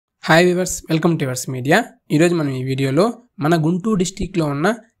Hi viewers, welcome to yours media. ఈరోజు మనం ఈ వీడియోలో మన గుంటూరు డిస్టిక్లో ఉన్న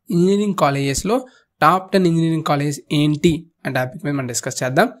ఇంజనీరింగ్ కాలేజెస్లో టాప్ 10 ఇంజనీరింగ్ కాలేజ్ ఏంటి అనే టాపిక్ మీద మనం డిస్కస్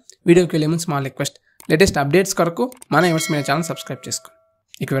చేద్దాం. వీడియోకి వెళ్ళే ముందు స్మాల్ రిక్వెస్ట్, లేటెస్ట్ అప్డేట్స్ కొరకు మన యువర్స్ మీడియా ఛానల్ సబ్స్క్రైబ్ చేసుకోండి.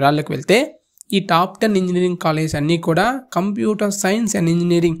 ఇక వివరాల్లోకి వెళ్తే ఈ టాప్ 10 ఇంజనీరింగ్ కాలేజ్ అన్నీ కూడా కంప్యూటర్ సైన్స్ అండ్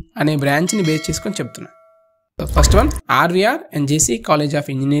ఇంజనీరింగ్ అనే బ్రాంచ్ని బేస్ చేసుకొని చెప్తున్నాను. First one RVR and JC college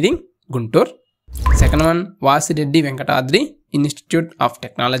of engineering Guntur. Second one Vasireddy Venkatadri institute of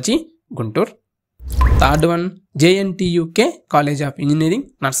technology Guntur. Third one JNTUK college of engineering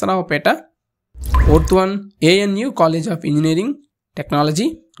Narasaraopet. Fourth one ANU college of engineering technology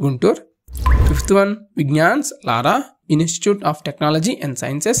Guntur. Fifth one Vignan's Laura institute of technology and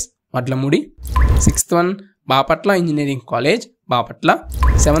sciences Vadlamudi. Sixth one Bapatla engineering college Bapatla.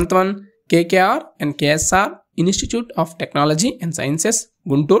 Seventh one KKR and KSR institute of technology and sciences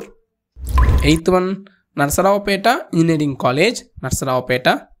Guntur. Eighth one Narasaraopet engineering college Narasaraopet.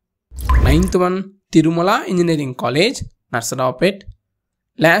 Ninth one Tirumala engineering college Narasaraopet.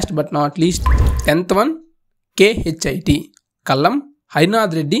 Last but not least 10th one కేహెచ్ఐటి Kallam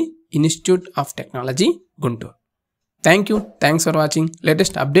Harinath Reddy institute of technology Guntur. Thanks for watching.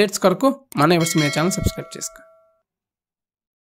 Latest updates కొరకు మన yours media channel subscribe చేసుకోండి.